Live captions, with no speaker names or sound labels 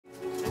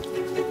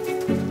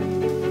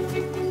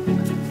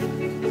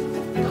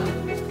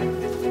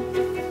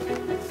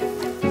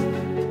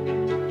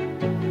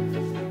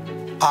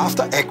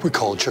After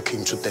agriculture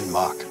came to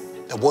Denmark,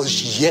 there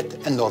was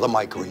yet another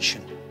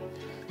migration.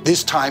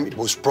 This time it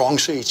was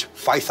Bronze Age,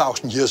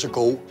 5,000 years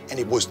ago, and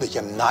it was the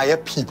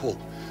Yamnaya people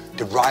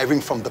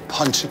deriving from the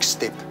Pontic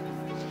steppe.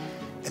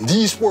 And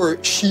these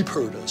were sheep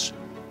herders,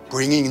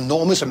 bringing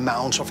enormous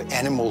amounts of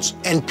animals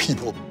and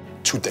people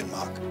to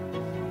Denmark.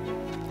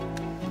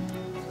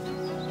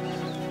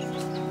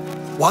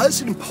 Why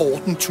is it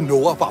important to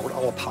know about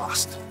our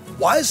past?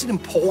 Why is it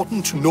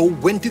important to know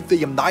when did the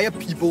Yamnaya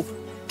people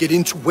get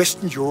into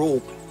Western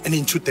Europe and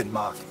into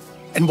Denmark?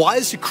 And why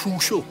is it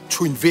crucial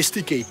to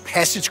investigate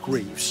passage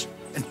graves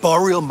and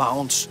burial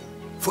mounds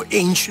for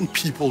ancient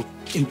people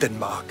in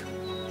Denmark?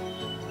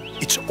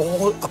 It's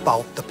all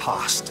about the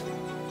past.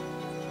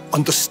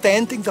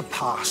 Understanding the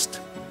past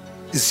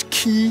is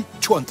key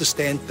to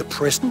understand the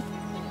present,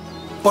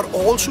 but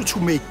also to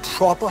make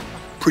proper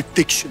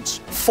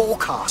predictions,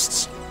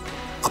 forecasts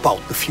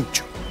about the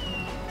future.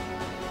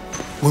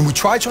 When we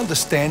try to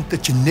understand the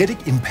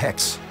genetic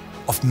impacts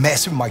of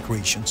massive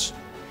migrations,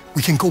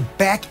 we can go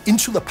back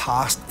into the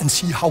past and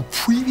see how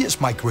previous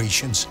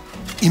migrations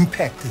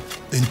impacted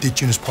the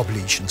indigenous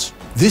populations.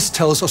 This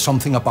tells us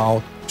something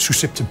about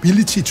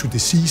susceptibility to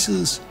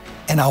diseases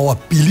and our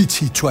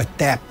ability to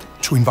adapt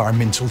to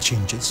environmental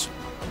changes.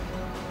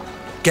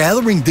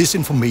 Gathering this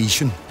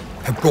information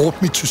has brought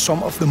me to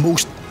some of the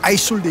most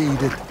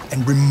isolated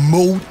and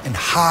remote and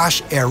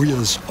harsh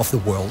areas of the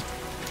world.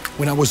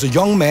 When I was a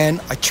young man,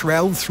 I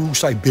traveled through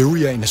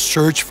Siberia in a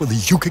search for the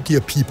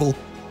Yukagir people.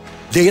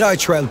 Later, I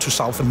traveled to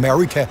South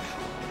America.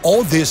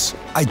 All this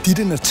I did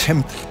in an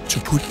attempt to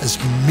put as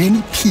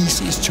many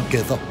pieces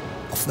together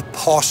of the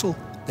puzzle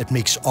that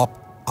makes up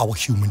our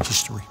human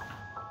history.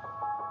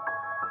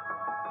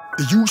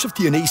 The use of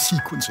DNA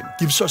sequencing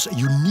gives us a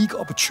unique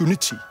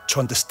opportunity to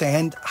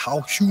understand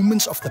how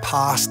humans of the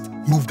past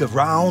moved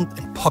around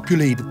and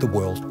populated the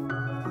world.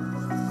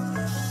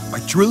 By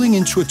drilling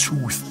into a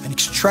tooth and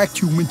extract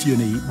human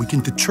DNA, we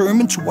can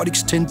determine to what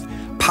extent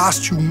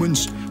past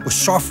humans were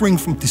suffering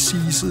from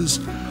diseases,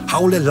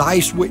 how their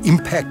lives were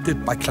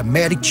impacted by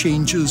climatic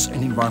changes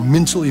and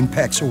environmental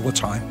impacts over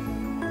time.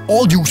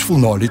 All useful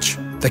knowledge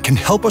that can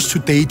help us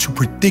today to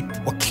predict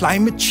what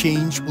climate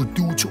change will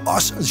do to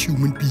us as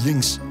human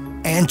beings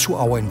and to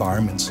our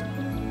environments.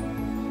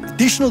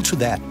 Additional to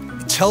that,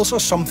 it tells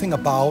us something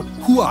about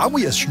who are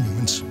we as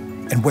humans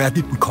and where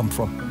did we come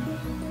from.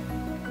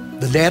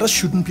 The latter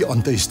shouldn't be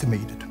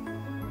underestimated.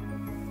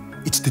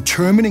 It's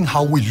determining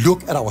how we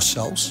look at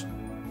ourselves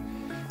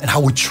and how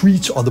we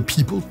treat other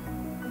people.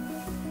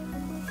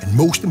 And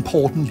most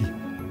importantly,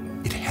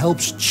 it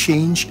helps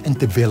change and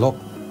develop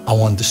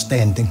our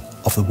understanding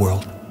of the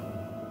world.